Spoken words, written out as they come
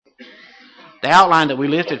The outline that we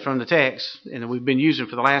lifted from the text and that we've been using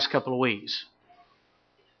for the last couple of weeks,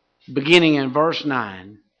 beginning in verse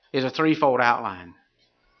 9, is a threefold outline.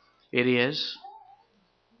 It is,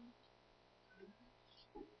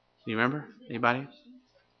 you remember? Anybody?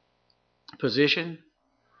 Position,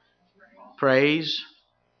 praise,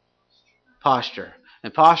 posture.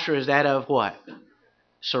 And posture is that of what?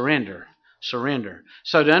 Surrender. Surrender.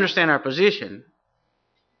 So to understand our position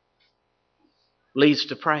leads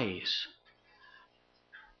to praise.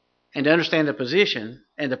 And to understand the position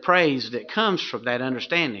and the praise that comes from that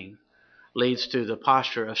understanding leads to the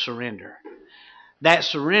posture of surrender. That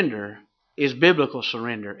surrender is biblical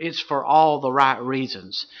surrender. It's for all the right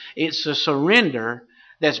reasons. It's a surrender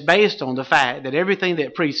that's based on the fact that everything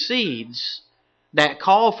that precedes that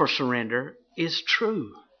call for surrender is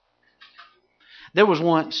true. There was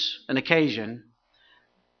once an occasion,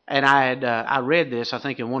 and I read this, I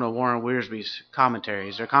think, in one of Warren Wiersbe's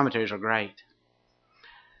commentaries. Their commentaries are great.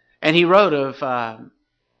 And he wrote of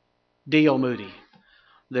D.L. Moody,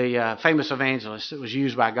 the famous evangelist that was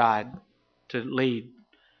used by God to lead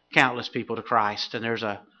countless people to Christ. And there's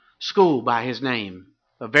a school by his name,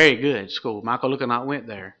 a very good school. Michael Luke and I went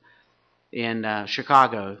there in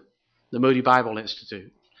Chicago, the Moody Bible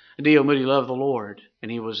Institute. D.L. Moody loved the Lord,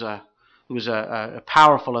 and he was a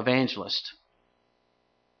powerful evangelist.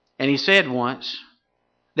 And he said once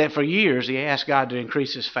that for years he asked God to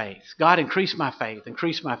increase his faith. God, increase my faith,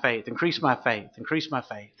 increase my faith, increase my faith, increase my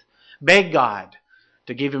faith. Beg God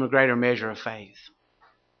to give him a greater measure of faith.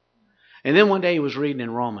 And then one day he was reading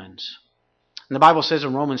in Romans. And the Bible says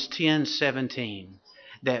in Romans 10:17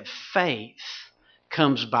 that faith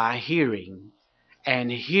comes by hearing,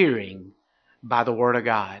 and hearing by the Word of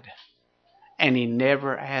God. And he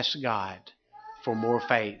never asked God for more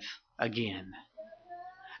faith again,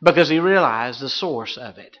 because he realized the source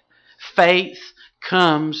of it. Faith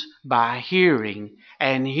comes by hearing,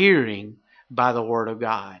 and hearing by the Word of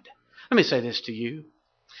God. Let me say this to you.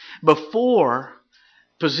 Before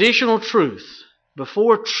positional truth,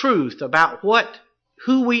 before truth about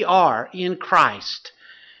who we are in Christ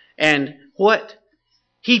and what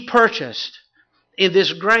He purchased in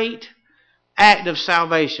this great act of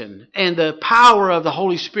salvation and the power of the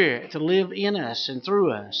Holy Spirit to live in us and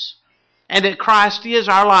through us, and that Christ is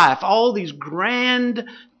our life, all these grand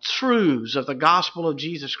truths of the gospel of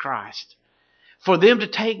Jesus Christ, for them to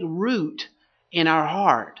take root in our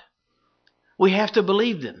heart, we have to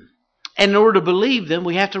believe them. And in order to believe them,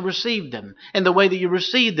 we have to receive them. And the way that you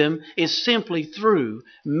receive them is simply through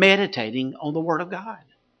meditating on the Word of God.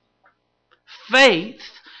 Faith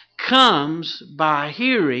comes by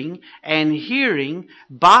hearing, and hearing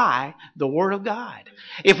by the Word of God.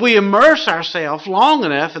 If we immerse ourselves long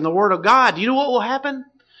enough in the Word of God, you know what will happen?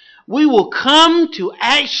 We will come to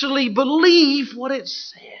actually believe what it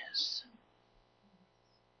says.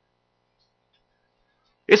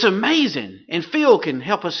 It's amazing, and Phil can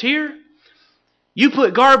help us here. You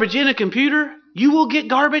put garbage in a computer, you will get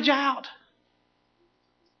garbage out.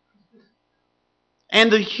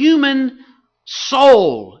 And the human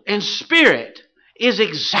soul and spirit is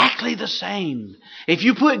exactly the same. If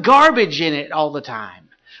you put garbage in it all the time,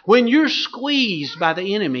 when you're squeezed by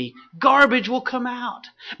the enemy, garbage will come out.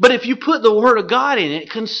 But if you put the Word of God in it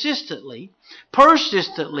consistently,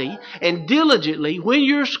 persistently, and diligently, when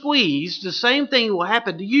you're squeezed, the same thing will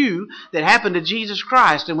happen to you that happened to Jesus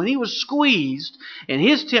Christ. And when He was squeezed in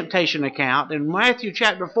His temptation account in Matthew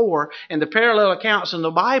chapter 4 and the parallel accounts in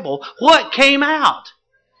the Bible, what came out?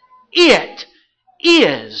 It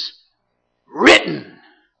is written.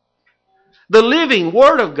 The living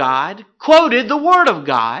Word of God quoted the Word of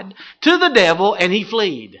God to the devil, and he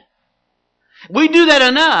fled. We do that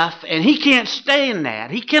enough, and he can't stay in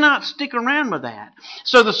that. He cannot stick around with that.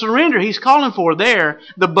 So the surrender he's calling for there,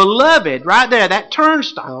 the beloved, right there, that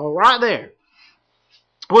turnstile right there,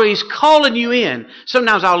 where He's calling you in.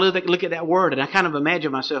 Sometimes I'll look at that word and I kind of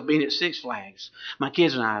imagine myself being at Six Flags. My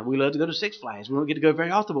kids and I, we love to go to Six Flags. We don't get to go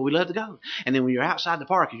very often, but we love to go. And then when you're outside the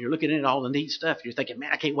park and you're looking at all the neat stuff, you're thinking,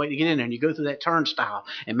 man, I can't wait to get in there. And you go through that turnstile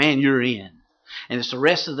and man, you're in. And it's the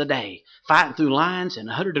rest of the day fighting through lines in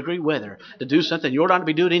 100-degree weather to do something you ought not to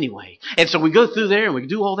be doing anyway. And so we go through there and we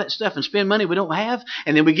do all that stuff and spend money we don't have.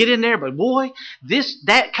 And then we get in there. But boy,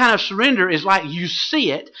 that kind of surrender is like you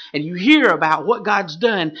see it and you hear about what God's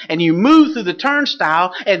done and you move through the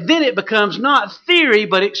turnstile, and then it becomes not theory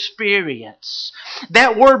but experience.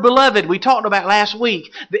 That word beloved we talked about last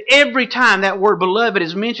week, that every time that word beloved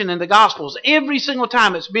is mentioned in the Gospels, every single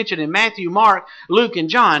time it's mentioned in Matthew, Mark, Luke, and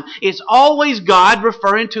John, it's always God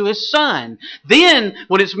referring to His Son. Then,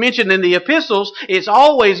 when it's mentioned in the epistles, it's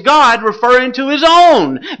always God referring to His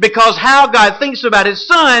own. Because how God thinks about His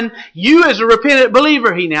Son, you as a repentant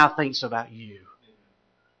believer, He now thinks about you.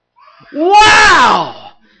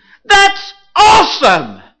 Wow! That's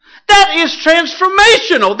awesome! That is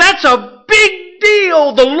transformational. That's a big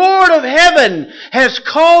deal. The Lord of heaven has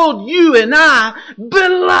called you and I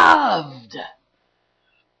beloved.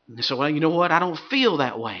 And so, well, you know what? I don't feel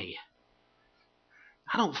that way.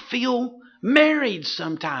 I don't feel married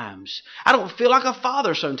sometimes. I don't feel like a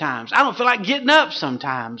father sometimes. I don't feel like getting up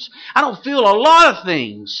sometimes. I don't feel a lot of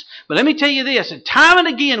things. But let me tell you this, and time and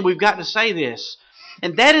again we've got to say this,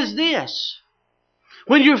 and that is this.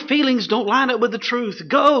 When your feelings don't line up with the truth,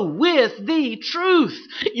 go with the truth.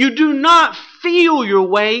 You do not feel your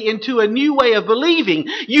way into a new way of believing.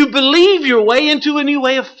 You believe your way into a new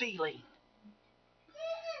way of feeling.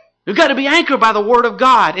 You've got to be anchored by the Word of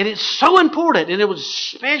God. And it's so important. And it was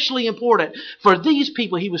especially important for these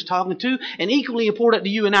people he was talking to, and equally important to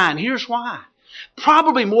you and I. And here's why.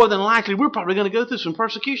 Probably more than likely, we're probably going to go through some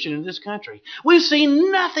persecution in this country. We've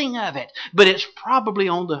seen nothing of it, but it's probably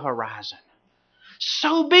on the horizon.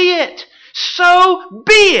 So be it. So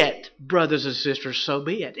be it, brothers and sisters, so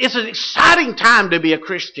be it. It's an exciting time to be a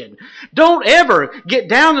Christian. Don't ever get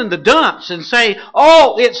down in the dumps and say,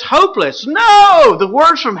 oh, it's hopeless. No, the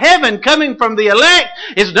words from heaven coming from the elect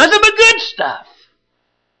is nothing but good stuff.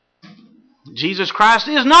 Jesus Christ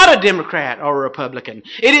is not a Democrat or a Republican.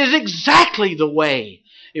 It is exactly the way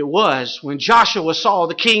it was when Joshua saw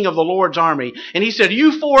the king of the Lord's army. And he said, are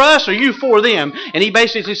you for us or are you for them? And he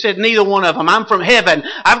basically said, neither one of them. I'm from heaven.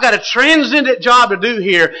 I've got a transcendent job to do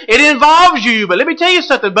here. It involves you. But let me tell you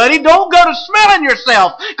something, buddy. Don't go to smelling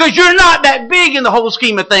yourself, because you're not that big in the whole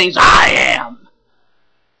scheme of things. I am.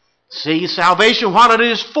 See, salvation, while it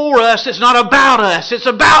is for us, it's not about us. It's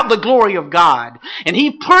about the glory of God. And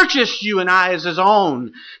He purchased you and I as His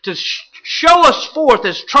own to show us forth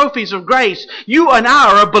as trophies of grace. You and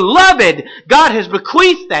I are beloved. God has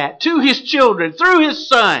bequeathed that to His children through His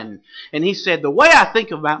Son. And He said, the way I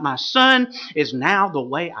think about my Son is now the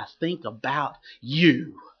way I think about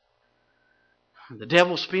you. The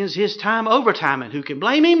devil spends his time overtime, and who can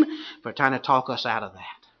blame him for trying to talk us out of that?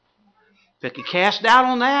 If I can cast doubt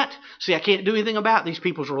on that, see, I can't do anything about these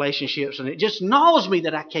people's relationships, and it just gnaws me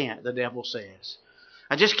that I can't, the devil says.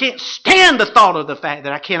 I just can't stand the thought of the fact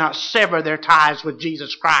that I cannot sever their ties with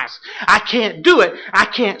Jesus Christ. I can't do it. I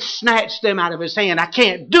can't snatch them out of His hand. I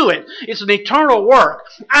can't do it. It's an eternal work.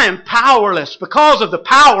 I am powerless because of the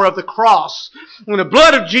power of the cross and the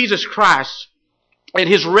blood of Jesus Christ and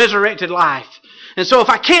His resurrected life. And so if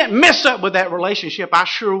I can't mess up with that relationship, I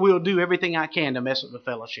sure will do everything I can to mess up the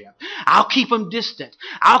fellowship. I'll keep them distant.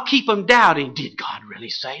 I'll keep them doubting. Did God really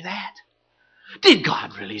say that? Did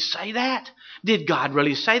God really say that? Did God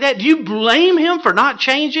really say that? Do you blame Him for not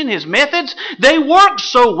changing His methods? They work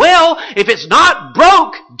so well. If it's not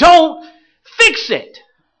broke, don't fix it.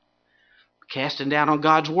 Casting down on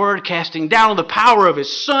God's Word, casting down on the power of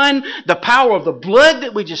His Son, the power of the blood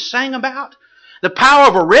that we just sang about, the power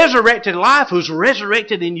of a resurrected life who's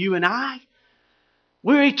resurrected in you and I.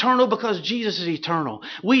 We're eternal because Jesus is eternal.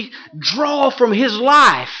 We draw from His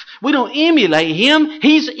life. We don't emulate Him.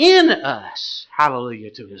 He's in us. Hallelujah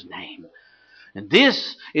to His name. And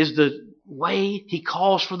this is the way He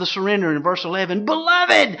calls for the surrender in verse 11.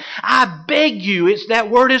 Beloved, I beg you. It's that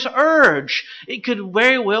word is urge. It could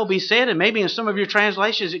very well be said, and maybe in some of your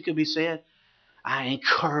translations it could be said, I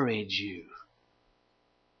encourage you.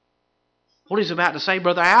 What he's about to say,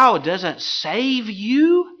 Brother Al, doesn't save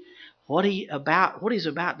you. What he's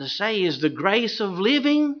about to say is the grace of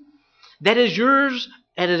living that is yours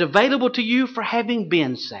and is available to you for having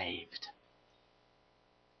been saved.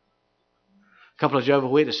 A couple of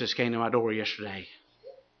Jehovah's Witnesses came to my door yesterday.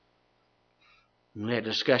 We had a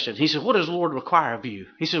discussion. He said, what does the Lord require of you?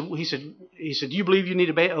 He said, do you believe you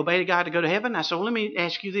need to obey God to go to heaven? I said, well, let me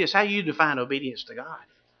ask you this. How do you define obedience to God?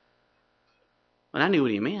 Well, I knew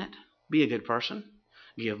what he meant. Be a good person.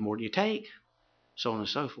 Give more than you take. So on and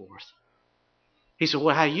so forth. He said,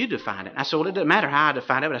 well, how do you define it? I said, well, it doesn't matter how I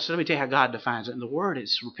define it, but I said, let me tell you how God defines it. In the Word,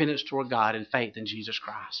 it's repentance toward God and faith in Jesus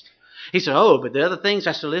Christ. He said, oh, but the other things,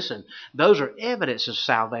 I said, listen, those are evidence of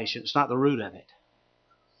salvation. It's not the root of it.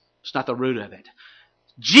 It's not the root of it.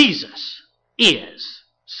 Jesus is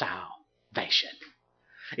salvation.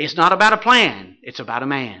 It's not about a plan. It's about a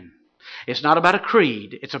man. It's not about a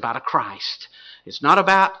creed. It's about a Christ. It's not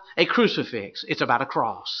about a crucifix. It's about a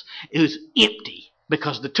cross. It was empty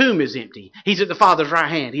because the tomb is empty. He's at the Father's right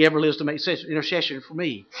hand. He ever lives to make intercession for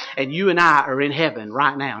me. And you and I are in heaven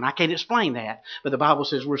right now. And I can't explain that, but the Bible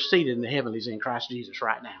says we're seated in the heavenlies in Christ Jesus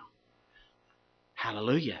right now.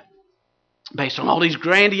 Hallelujah. Based on all these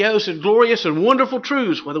grandiose and glorious and wonderful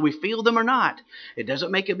truths, whether we feel them or not, it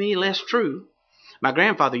doesn't make them any less true. My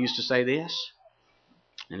grandfather used to say this,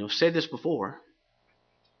 and I've said this before.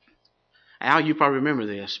 Al, you probably remember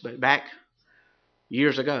this, but back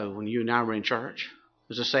years ago when you and I were in church,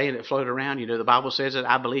 there's a saying that floated around, the Bible says it,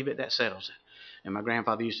 I believe it, that settles it. And my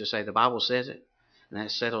grandfather used to say, the Bible says it, and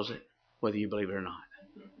that settles it, whether you believe it or not.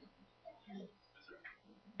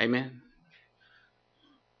 Amen?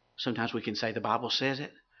 Sometimes we can say, the Bible says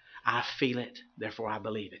it, I feel it, therefore I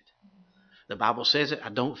believe it. The Bible says it, I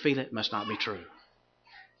don't feel it, must not be true.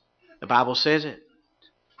 The Bible says it,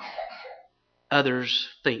 others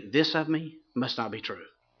think this of me, must not be true.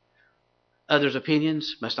 Others'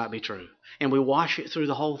 opinions must not be true. And we wash it through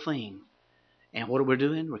the whole thing. And what are we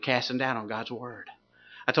doing? We're casting down on God's Word.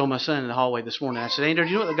 I told my son in the hallway this morning, I said, Andrew,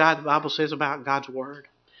 do you know what the Bible says about God's Word?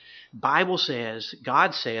 Bible says,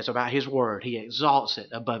 God says about His Word, He exalts it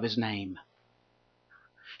above His name.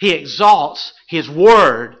 He exalts His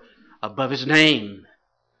Word above His name.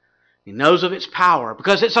 He knows of its power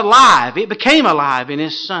because it's alive. It became alive in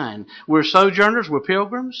His Son. We're sojourners. We're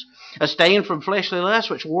pilgrims, abstaining from fleshly lusts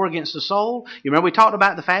which war against the soul. You remember we talked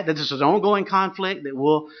about the fact that this is an ongoing conflict that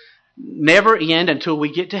will never end until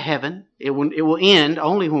we get to heaven. It will end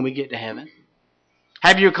only when we get to heaven.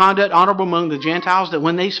 Have your conduct honorable among the Gentiles, that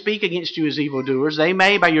when they speak against you as evildoers, they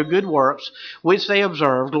may, by your good works, which they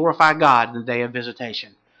observe, glorify God in the day of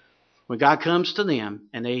visitation. When God comes to them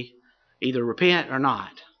and they either repent or not,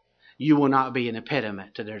 you will not be an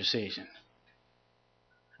impediment to their decision.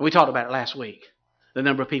 We talked about it last week. The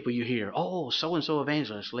number of people you hear, oh, so-and-so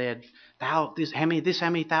evangelist led how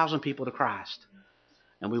many thousand people to Christ.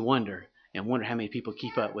 And we wonder how many people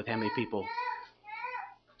keep up with how many people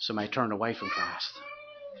somebody turned away from Christ.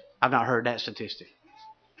 I've not heard that statistic.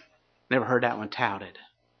 Never heard that one touted.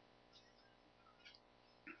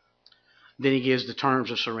 Then he gives the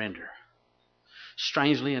terms of surrender.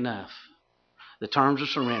 Strangely enough, the terms of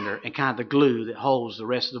surrender and kind of the glue that holds the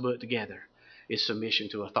rest of the book together is submission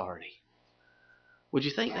to authority. Would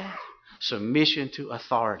you think that? Submission to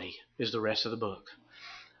authority is the rest of the book.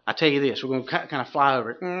 I tell you this, we're going to kind of fly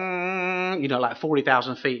over it, like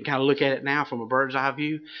 40,000 feet and kind of look at it now from a bird's eye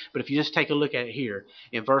view. But if you just take a look at it here,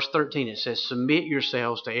 in verse 13 it says, submit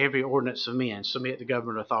yourselves to every ordinance of men, submit to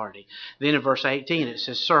government authority. Then in verse 18 it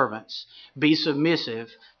says, servants, be submissive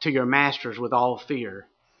to your masters with all fear.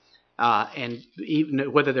 And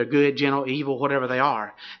even whether they're good, gentle, evil, whatever they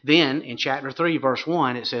are. Then in chapter 3, verse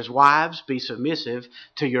 1, it says, wives, be submissive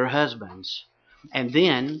to your husbands. And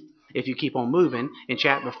then, if you keep on moving, in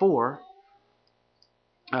chapter 4,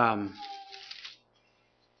 in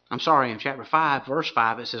chapter 5, verse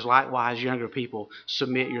 5, it says, likewise, younger people,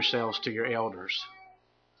 submit yourselves to your elders.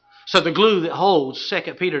 So the glue that holds 1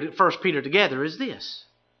 Peter together is this.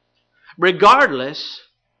 Regardless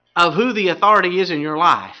of who the authority is in your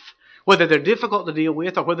life, whether they're difficult to deal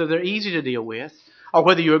with or whether they're easy to deal with, or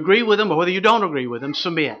whether you agree with them or whether you don't agree with them,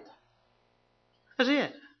 submit. That's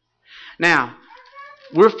it. Now,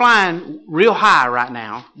 we're flying real high right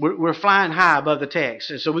now. We're flying high above the text.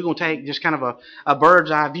 And so we're going to take just kind of a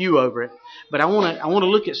bird's eye view over it. But I want to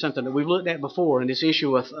look at something that we've looked at before in this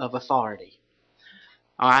issue of authority.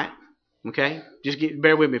 All right? Okay?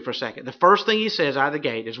 Bear with me for a second. The first thing he says out of the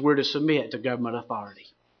gate is we're to submit to government authority.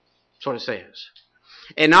 That's what it says.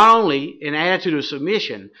 And not only an attitude of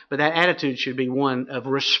submission, but that attitude should be one of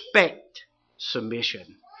respect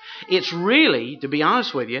submission. It's really, to be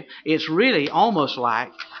honest with you, it's really almost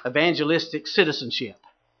like evangelistic citizenship.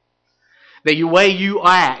 The way you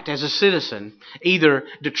act as a citizen either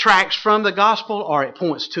detracts from the gospel or it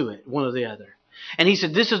points to it, one or the other. And he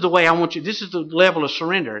said, this is the way I want you, this is the level of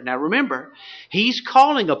surrender. Now remember, he's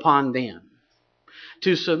calling upon them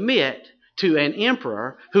to submit to an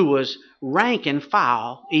emperor who was rank and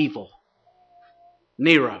file evil.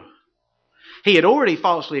 Nero. He had already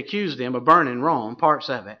falsely accused them of burning Rome, parts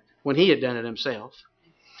of it, when he had done it himself.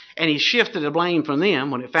 And he shifted the blame from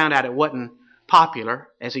them when it found out it wasn't popular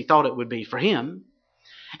as he thought it would be for him.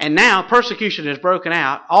 And now persecution has broken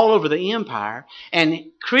out all over the empire,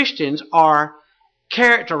 and Christians are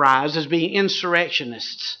characterized as being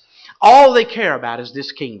insurrectionists. All they care about is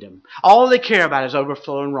this kingdom. All they care about is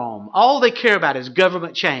overthrowing Rome. All they care about is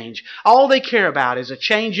government change. All they care about is a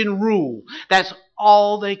change in rule. That's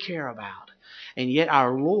all they care about. And yet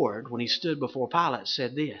our Lord, when he stood before Pilate,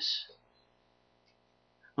 said this.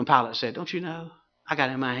 When Pilate said, don't you know, I got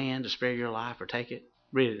it in my hand to spare your life or take it.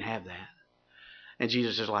 Really didn't have that. And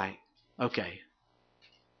Jesus is like, okay,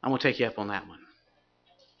 I'm going to take you up on that one.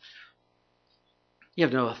 You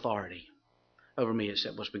have no authority over me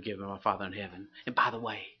except what's been given by my Father in heaven. And by the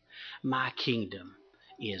way, My kingdom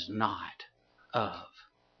is not of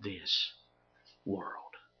this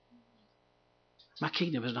world. My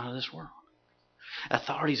kingdom is not of this world.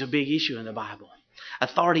 Authority is a big issue in the Bible.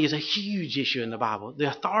 Authority is a huge issue in the Bible. The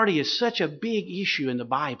authority is such a big issue in the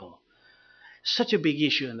Bible. Such a big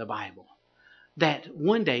issue in the Bible that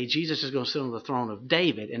one day Jesus is going to sit on the throne of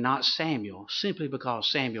David and not Samuel, simply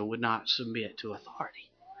because Samuel would not submit to authority.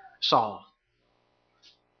 Saul.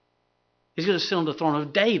 He's going to sit on the throne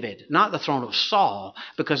of David, not the throne of Saul,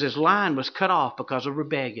 because his line was cut off because of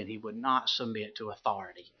rebellion. He would not submit to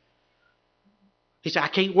authority. He said, I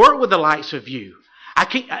can't work with the likes of you. I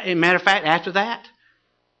can't. As a matter of fact, after that,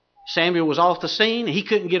 Samuel was off the scene. He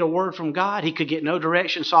couldn't get a word from God. He could get no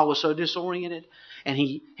direction. Saul was so disoriented. And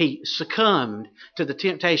he succumbed to the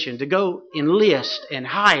temptation to go enlist and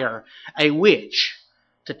hire a witch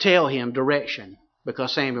to tell him direction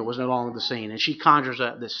because Samuel was no longer on the scene. And she conjures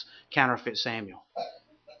up this counterfeit Samuel.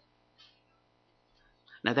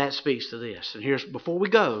 Now that speaks to this. And here's, before we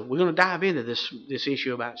go, we're going to dive into this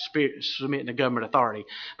issue about submitting to government authority.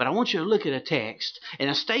 But I want you to look at a text, and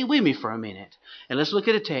now stay with me for a minute. And let's look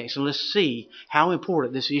at a text, and let's see how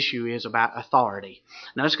important this issue is about authority.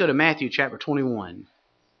 Now let's go to Matthew chapter 21.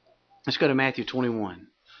 Let's go to Matthew 21.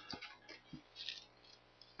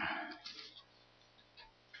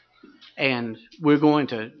 And we're going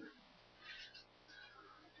to...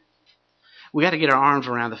 We got to get our arms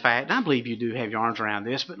around the fact, and I believe you do have your arms around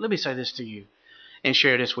this, but let me say this to you and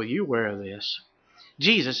share this with you. Aware of this.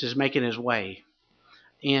 Jesus is making his way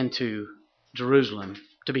into Jerusalem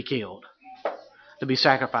to be killed, to be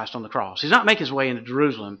sacrificed on the cross. He's not making his way into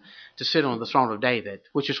Jerusalem to sit on the throne of David,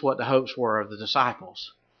 which is what the hopes were of the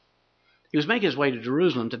disciples. He was making his way to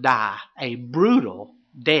Jerusalem to die a brutal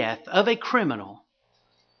death of a criminal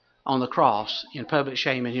on the cross in public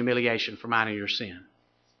shame and humiliation for mine and your sin.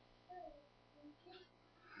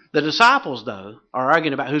 The disciples, though, are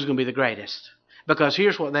arguing about who's going to be the greatest. Because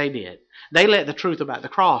here's what they did. They let the truth about the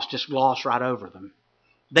cross just gloss right over them.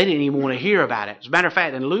 They didn't even want to hear about it. As a matter of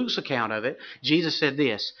fact, in Luke's account of it, Jesus said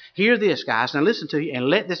this. Hear this, guys. Now listen to you and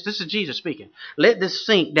let this is Jesus speaking. Let this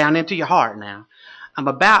sink down into your heart now. I'm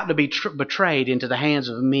about to be betrayed into the hands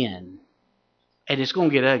of men. And it's going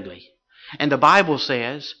to get ugly. And the Bible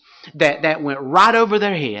says that went right over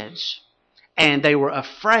their heads. And they were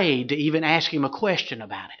afraid to even ask him a question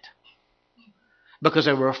about it. Because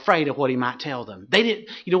they were afraid of what he might tell them. They didn't,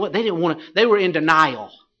 you know what, they didn't want to, they were in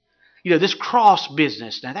denial. You know, this cross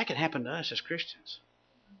business, now that can happen to us as Christians.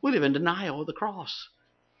 We live in denial of the cross.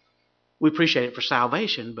 We appreciate it for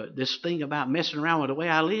salvation, but this thing about messing around with the way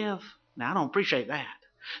I live, now I don't appreciate that.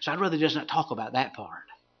 So I'd rather just not talk about that part.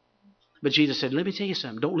 But Jesus said, let me tell you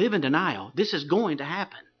something, don't live in denial. This is going to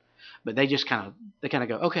happen. But they just kind of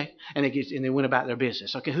go, okay. And they went about their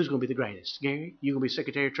business. Okay, who's going to be the greatest? Gary, you going to be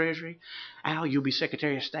Secretary of Treasury? Al, you'll be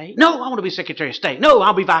Secretary of State? No, I want to be Secretary of State. No,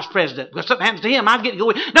 I'll be Vice President. Because something happens to him, I get to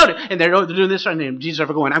go. No, and they're doing this, and then Jesus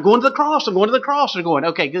ever going, I'm going to the cross. I'm going to the cross. They're going,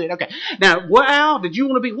 okay, good, okay. Now, what, Al, did you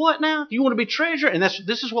want to be what now? Do you want to be treasurer? And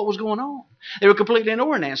this is what was going on. They were completely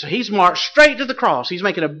ignoring that. So he's marched straight to the cross. He's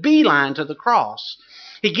making a beeline to the cross.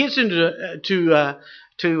 He gets into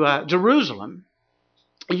Jerusalem.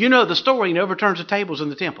 You know the story, and overturns the tables in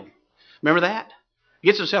the temple. Remember that?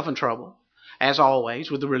 Gets himself in trouble, as always,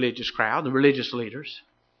 with the religious crowd, the religious leaders.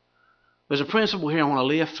 There's a principle here I want to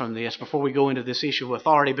lift from this before we go into this issue of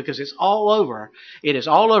authority, because it's all over. It is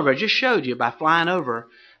all over. I just showed you by flying over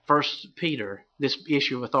 1 Peter, this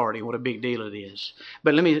issue of authority, what a big deal it is.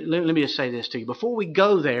 But let me just say this to you. Before we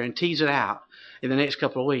go there and tease it out in the next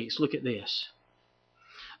couple of weeks, look at this.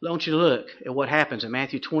 I want you to look at what happens in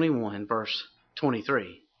Matthew 21, verse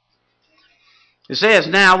 23. It says,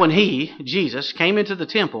 now when he, Jesus, came into the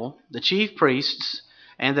temple, the chief priests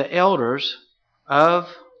and the elders of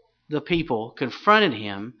the people confronted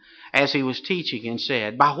him as he was teaching and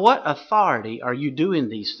said, by what authority are you doing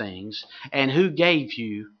these things, and who gave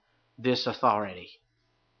you this authority?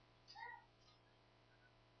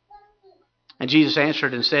 And Jesus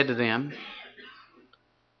answered and said to them,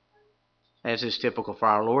 as is typical for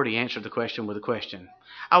our Lord, he answered the question with a question.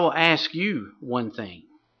 I will ask you one thing,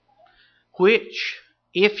 which,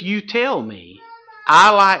 if you tell me, I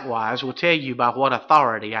likewise will tell you by what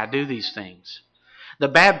authority I do these things. The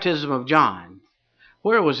baptism of John,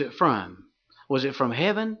 where was it from? Was it from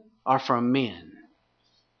heaven or from men?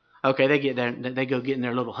 Okay, they get there, they go get in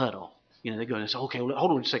their little huddle. You know, they go and say, okay, well,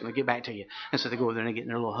 hold on a second, I'll get back to you. And so they go over there and they get in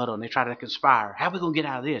their little huddle and they try to conspire. How are we going to get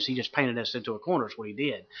out of this? He just painted us into a corner is what he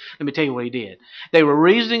did. Let me tell you what he did. They were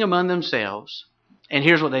reasoning among themselves. And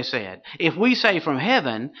here's what they said. If we say from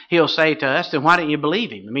heaven, he'll say to us, then why didn't you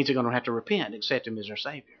believe him? It means they're going to have to repent and accept him as their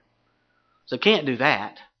Savior. So they can't do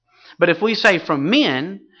that. But if we say from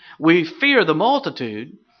men, we fear the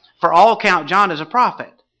multitude, for all count John as a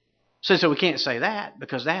prophet. So we can't say that,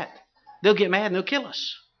 because they'll get mad and they'll kill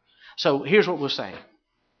us. So here's what we'll say.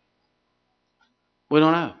 We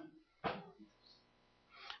don't know.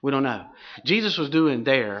 We don't know. Jesus was doing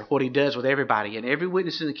there what he does with everybody in every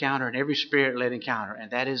witness encounter and every spirit-led encounter, and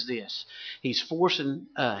that is this. He's forcing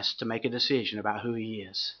us to make a decision about who he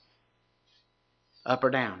is. Up or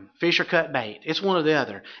down. Fish or cut bait. It's one or the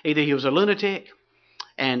other. Either he was a lunatic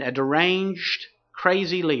and a deranged,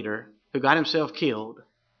 crazy leader who got himself killed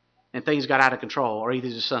and things got out of control, or either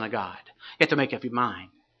he's the Son of God. You have to make up your mind.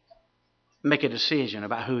 Make a decision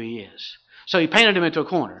about who he is. So he painted them into a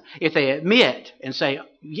corner. If they admit and say,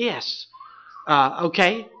 yes,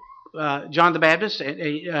 okay, John the Baptist,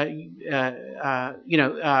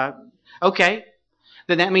 okay,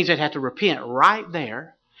 then that means they'd have to repent right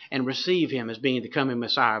there and receive him as being the coming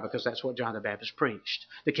Messiah, because that's what John the Baptist preached.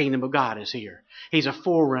 The kingdom of God is here. He's a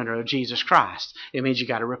forerunner of Jesus Christ. It means you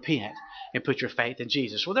got to repent and put your faith in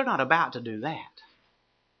Jesus. Well, they're not about to do that.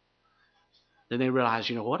 Then they realize,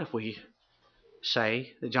 you know what, if we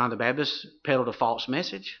say that John the Baptist peddled a false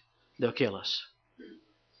message, they'll kill us.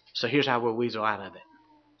 So here's how we'll weasel out of it.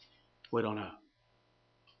 We don't know.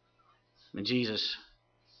 And Jesus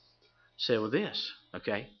said, well, this,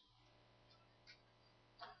 okay?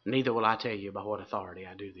 Neither will I tell you by what authority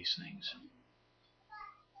I do these things.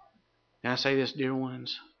 Can I say this, dear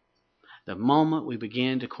ones? The moment we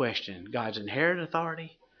begin to question God's inherent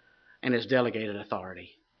authority and his delegated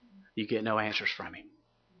authority, you get no answers from him.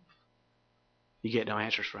 You get no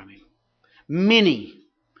answers from him. Many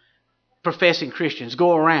professing Christians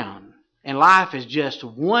go around, and life is just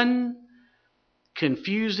one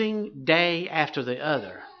confusing day after the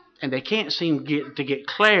other, and they can't seem to get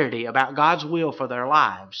clarity about God's will for their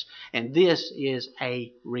lives. And this is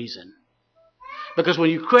a reason. Because when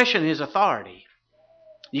you question his authority,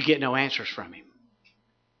 you get no answers from him.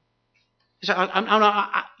 So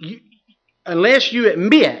unless you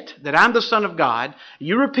admit that I'm the Son of God,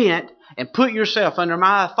 you repent and put yourself under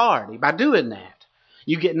my authority. By doing that,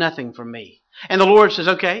 you get nothing from me. And the Lord says,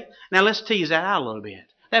 okay, now let's tease that out a little bit.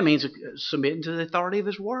 That means submitting to the authority of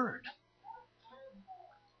his word.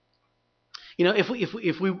 You know, if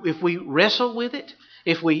we wrestle with it,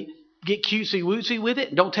 if we get cutesy-wootsy with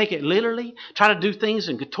it, don't take it literally, try to do things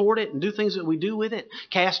and contort it and do things that we do with it,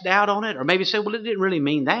 cast doubt on it, or maybe say, well, it didn't really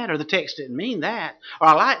mean that, or the text didn't mean that, or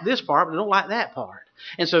I like this part, but I don't like that part.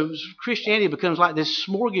 And so Christianity becomes like this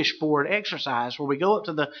smorgasbord exercise where we go up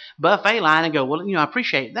to the buffet line and go, well, you know, I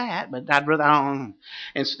appreciate that, but I'd rather, I don't.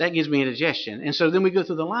 And so that gives me indigestion. And so then we go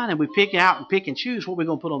through the line and we pick out and pick and choose what we're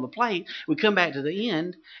going to put on the plate. We come back to the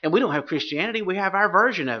end, and we don't have Christianity. We have our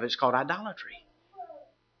version of it. It's called idolatry.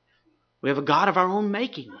 We have a God of our own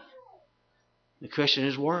making. We question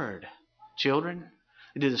his word. Children,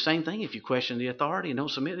 you do the same thing if you question the authority and don't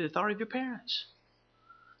submit to the authority of your parents.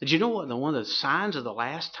 Did you know what one of the signs of the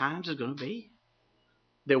last times is going to be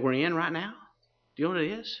that we're in right now? Do you know what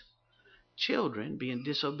it is? Children being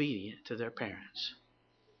disobedient to their parents.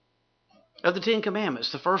 Of the 10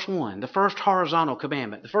 Commandments, the first one, the first horizontal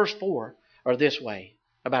commandment, the first 4 are this way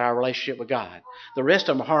about our relationship with God. The rest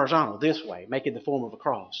of them are horizontal this way, making the form of a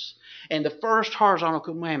cross. And the first horizontal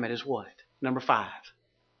commandment is what? Number 5.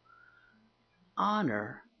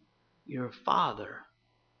 Honor your father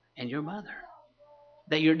and your mother,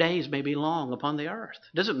 that your days may be long upon the earth.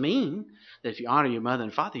 Doesn't mean that if you honor your mother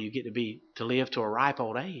and father, you get to live to a ripe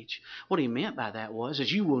old age. What he meant by that was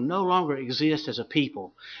you will no longer exist as a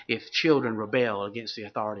people if children rebel against the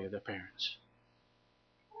authority of their parents.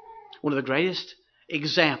 One of the greatest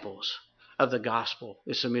examples of the gospel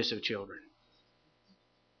is submissive children.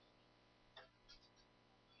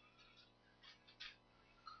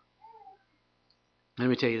 Let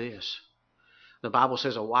me tell you this. The Bible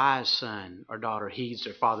says a wise son or daughter heeds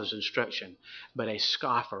their father's instruction, but a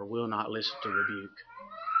scoffer will not listen to rebuke.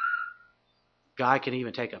 God can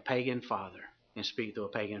even take a pagan father and speak to a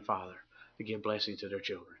pagan father to give blessing to their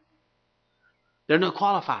children. There are no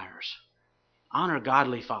qualifiers. Honor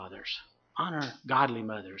godly fathers. Honor godly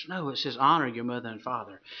mothers. No, it says honor your mother and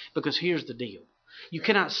father. Because here's the deal. You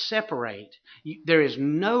cannot separate. There is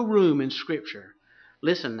no room in Scripture.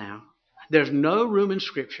 Listen now. There's no room in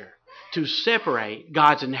Scripture to separate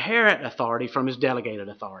God's inherent authority from his delegated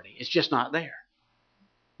authority. It's just not there.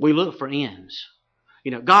 We look for ends.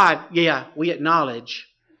 You know, God, yeah, we acknowledge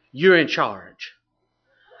you're in charge.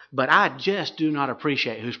 But I just do not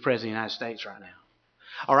appreciate who's president of the United States right now.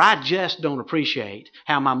 Or I just don't appreciate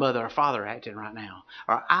how my mother or father are acting right now.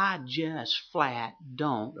 Or I just flat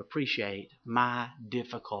don't appreciate my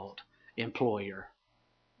difficult employer.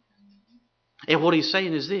 And what he's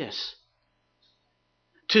saying is this: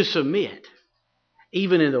 to submit,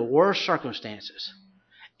 even in the worst circumstances,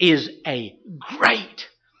 is a great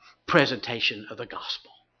presentation of the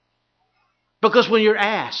gospel. Because when you're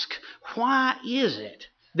asked, why is it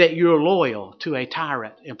that you're loyal to a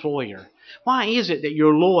tyrant employer? Why is it that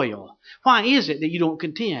you're loyal? Why is it that you don't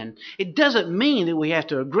contend? It doesn't mean that we have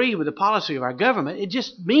to agree with the policy of our government. It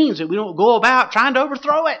just means that we don't go about trying to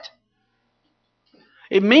overthrow it.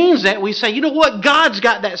 It means that we say, you know what? God's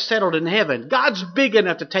got that settled in heaven. God's big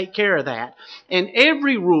enough to take care of that. And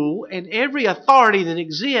every rule and every authority that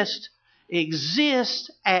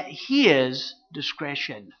exists at His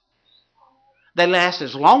discretion. They last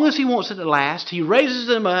as long as He wants it to last. He raises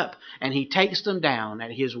them up and He takes them down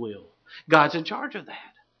at His will. God's in charge of that.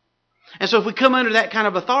 And so if we come under that kind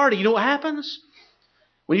of authority, you know what happens?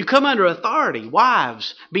 When you come under authority,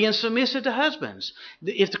 wives being submissive to husbands.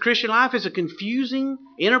 If the Christian life is a confusing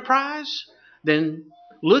enterprise, then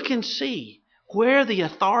look and see where the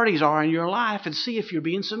authorities are in your life and see if you're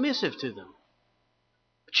being submissive to them.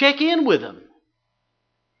 Check in with them.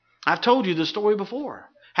 I've told you the story before.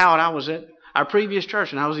 How I was at our previous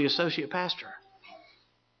church and I was the associate pastor.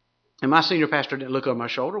 And my senior pastor didn't look over my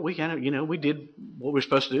shoulder. We kind of, we did what we were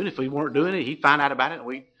supposed to do. And if we weren't doing it, he'd find out about it and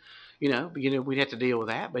we'd have to deal with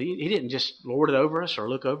that. But he didn't just lord it over us or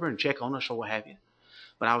look over and check on us or what have you.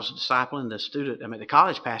 But I was discipling the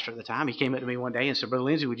college pastor at the time. He came up to me one day and said, Brother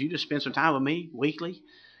Lindsay, would you just spend some time with me weekly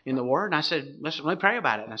in the Word? And I said, let me pray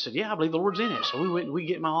about it. And I said, yeah, I believe the Lord's in it. So we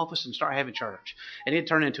get in my office and start having church. And it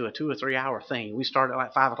turned into a 2 or 3 hour thing. We started at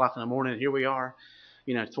like 5 o'clock in the morning, and here we are,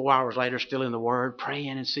 4 hours later, still in the Word,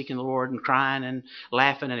 praying and seeking the Lord and crying and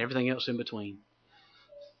laughing and everything else in between.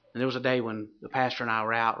 And there was a day when the pastor and I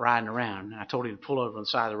were out riding around, and I told him to pull over on the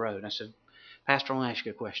side of the road. And I said, Pastor, I want to ask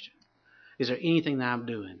you a question. Is there anything that I'm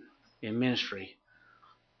doing in ministry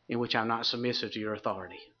in which I'm not submissive to your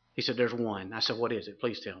authority? He said, there's one. I said, what is it?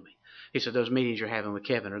 Please tell me. He said, those meetings you're having with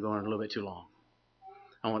Kevin are going a little bit too long.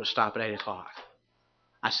 I want to stop at 8 o'clock.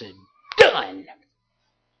 I said, done.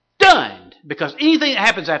 Done. Because anything that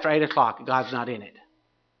happens after 8 o'clock, God's not in it.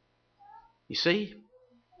 You see?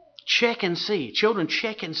 Check and see. Children,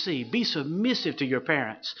 check and see. Be submissive to your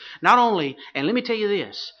parents. Not only, and let me tell you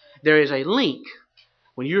this, there is a link.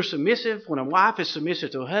 When you're submissive, when a wife is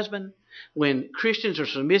submissive to a husband, when Christians are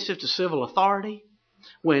submissive to civil authority,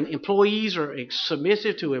 when employees are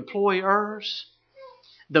submissive to employers,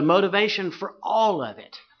 the motivation for all of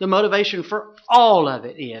it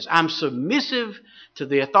is I'm submissive to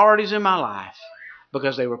the authorities in my life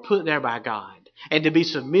because they were put there by God. And to be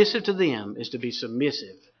submissive to them is to be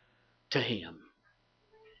submissive to Him.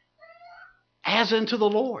 As unto the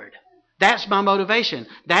Lord. That's my motivation.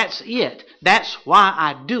 That's it. That's why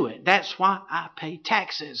I do it. That's why I pay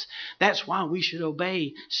taxes. That's why we should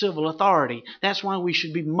obey civil authority. That's why we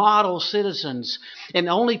should be model citizens. And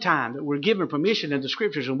the only time that we're given permission in the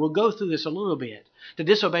Scriptures, and we'll go through this a little bit, to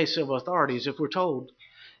disobey civil authority is if we're told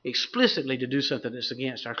explicitly to do something that's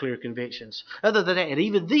against our clear convictions. Other than that, and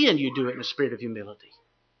even then you do it in a spirit of humility.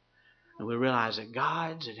 And we realize that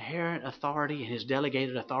God's inherent authority and His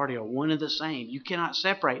delegated authority are one and the same. You cannot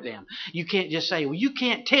separate them. You can't just say, well, you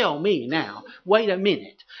can't tell me now, wait a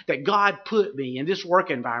minute, that God put me in this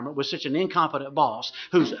work environment with such an incompetent boss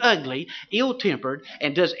who's ugly, ill-tempered,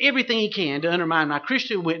 and does everything he can to undermine my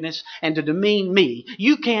Christian witness and to demean me.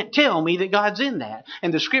 You can't tell me that God's in that.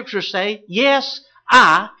 And the Scriptures say, yes,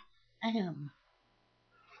 I am.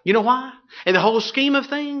 You know why? In the whole scheme of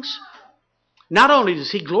things, not only is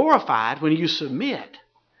He glorified when you submit,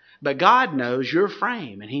 but God knows your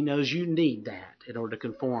frame, and He knows you need that in order to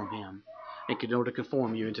conform Him, and in order to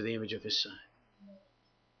conform you into the image of His Son.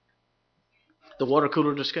 The water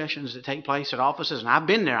cooler discussions that take place at offices, and I've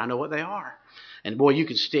been there, I know what they are. And boy, you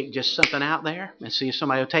can stick just something out there and see if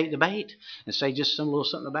somebody will take the bait and say just some little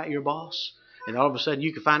something about your boss, and all of a sudden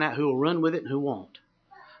you can find out who will run with it and who won't.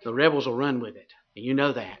 The rebels will run with it. And you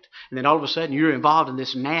know that. And then all of a sudden you're involved in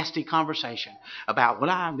this nasty conversation about,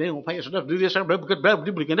 they don't pay us enough to do this. And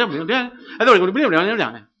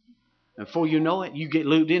before you know it, you get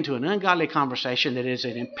looped into an ungodly conversation that is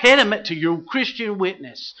an impediment to your Christian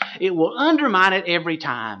witness. It will undermine it every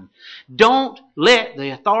time. Don't let the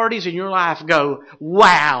authorities in your life go,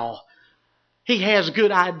 wow, he has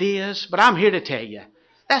good ideas, but I'm here to tell you,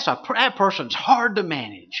 that person's hard to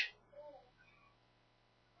manage.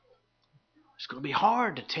 It's going to be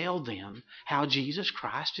hard to tell them how Jesus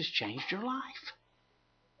Christ has changed your life.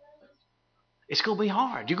 It's going to be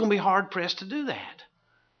hard. You're going to be hard pressed to do that.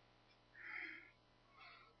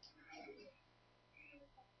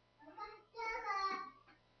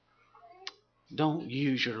 Don't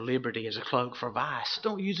use your liberty as a cloak for vice.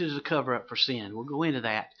 Don't use it as a cover up for sin. We'll go into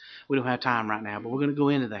that. We don't have time right now, but we're going to go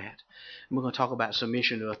into that. And we're going to talk about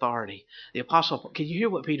submission to authority. The apostle, can you hear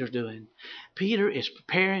what Peter's doing? Peter is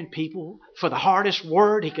preparing people for the hardest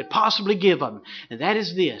word he could possibly give them. And that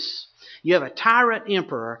is this. You have a tyrant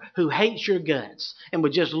emperor who hates your guts and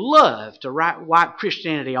would just love to wipe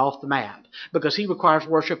Christianity off the map because he requires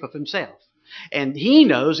worship of himself. And he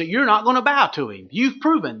knows that you're not going to bow to him. You've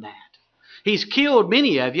proven that. He's killed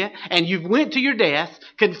many of you, and you've went to your death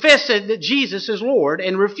confessing that Jesus is Lord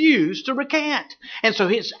and refused to recant. And so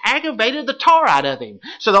it's aggravated the tar out of him.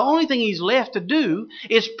 So the only thing he's left to do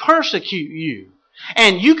is persecute you.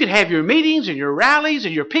 And you could have your meetings and your rallies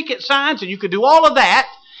and your picket signs, and you could do all of that,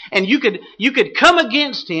 and you could come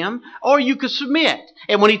against him, or you could submit.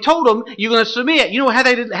 And when he told them, you're going to submit, you know how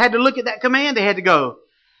they had to look at that command? They had to go,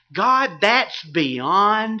 God, that's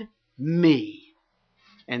beyond me.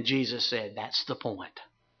 And Jesus said, that's the point.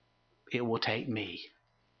 It will take me.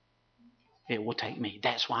 It will take me.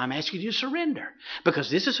 That's why I'm asking you to surrender. Because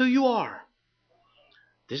this is who you are.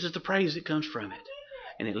 This is the praise that comes from it.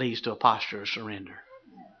 And it leads to a posture of surrender.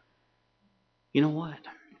 You know what?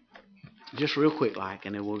 Just real quick like,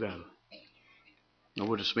 and then we'll go. And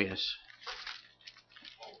we'll dismiss.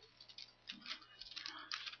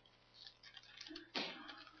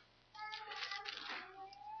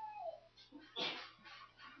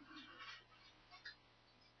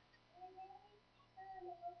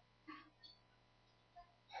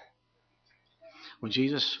 When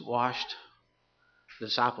Jesus washed the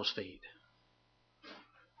disciples' feet,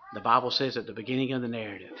 the Bible says at the beginning of the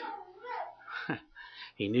narrative,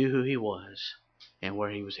 he knew who he was and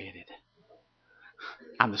where he was headed.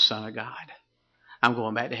 I'm the Son of God. I'm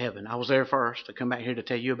going back to heaven. I was there first. I come back here to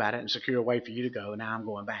tell you about it and secure a way for you to go. Now I'm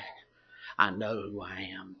going back. I know who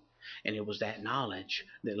I am. And it was that knowledge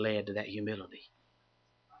that led to that humility.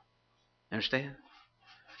 Understand?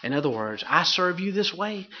 In other words, I serve you this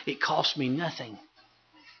way. It costs me nothing.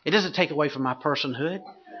 It doesn't take away from my personhood.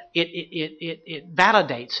 It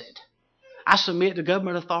validates it. I submit to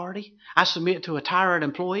government authority. I submit to a tyrant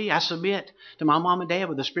employee. I submit to my mom and dad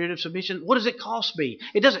with the spirit of submission. What does it cost me?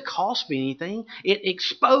 It doesn't cost me anything. It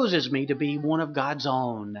exposes me to be one of God's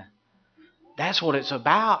own. That's what it's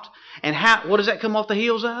about. And what does that come off the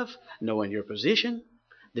heels of? Knowing your position.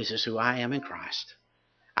 This is who I am in Christ.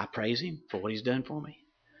 I praise him for what he's done for me.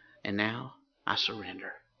 And now I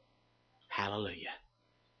surrender. Hallelujah.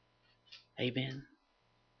 Amen.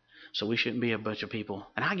 So we shouldn't be a bunch of people.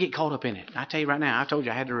 And I get caught up in it. I tell you right now, I told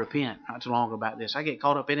you I had to repent not too long ago about this. I get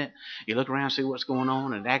caught up in it. You look around, see what's going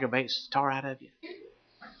on, and it aggravates the tar out of you.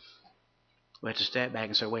 We have to step back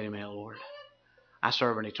and say, wait a minute, Lord. I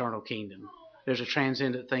serve an eternal kingdom. There's a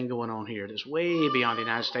transcendent thing going on here that's way beyond the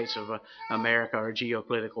United States of America or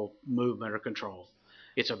geopolitical movement or control.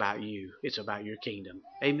 It's about you. It's about your kingdom.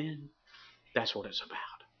 Amen? That's what it's about.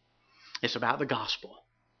 It's about the gospel.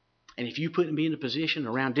 And if you put me in a position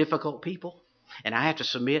around difficult people, and I have to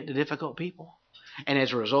submit to difficult people, and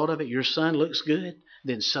as a result of it, your son looks good,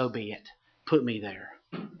 then so be it. Put me there.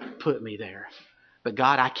 Put me there. But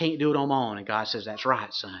God, I can't do it on my own. And God says, that's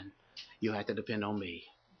right, son. You have to depend on me.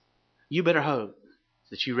 You better hope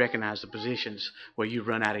that you recognize the positions where you've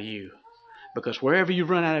run out of you. Because wherever you've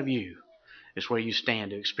run out of you is where you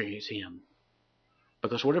stand to experience him.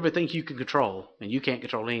 Because whatever you think you can control, and you can't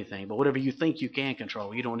control anything, but whatever you think you can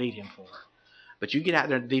control, you don't need him for. But you get out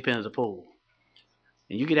there at the deep end of the pool,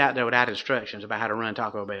 and you get out there without instructions about how to run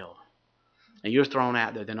Taco Bell, and you're thrown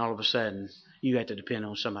out there, then all of a sudden, you have to depend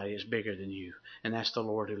on somebody that's bigger than you, and that's the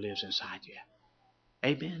Lord who lives inside you.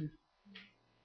 Amen.